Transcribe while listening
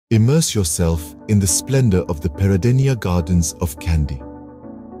Immerse yourself in the splendor of the Peradeniya Gardens of Kandy.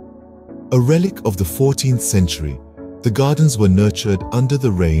 A relic of the 14th century, the gardens were nurtured under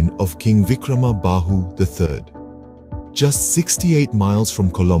the reign of King Vikrama Bahu III. Just 68 miles from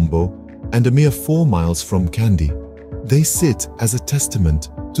Colombo and a mere 4 miles from Kandy, they sit as a testament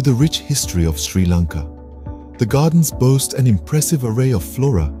to the rich history of Sri Lanka. The gardens boast an impressive array of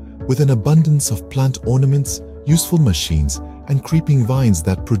flora with an abundance of plant ornaments, useful machines, and creeping vines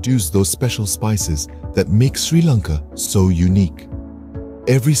that produce those special spices that make Sri Lanka so unique.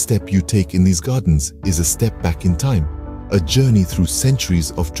 Every step you take in these gardens is a step back in time, a journey through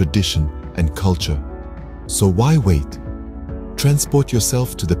centuries of tradition and culture. So why wait? Transport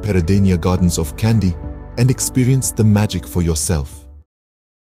yourself to the Peradeniya Gardens of Kandy and experience the magic for yourself.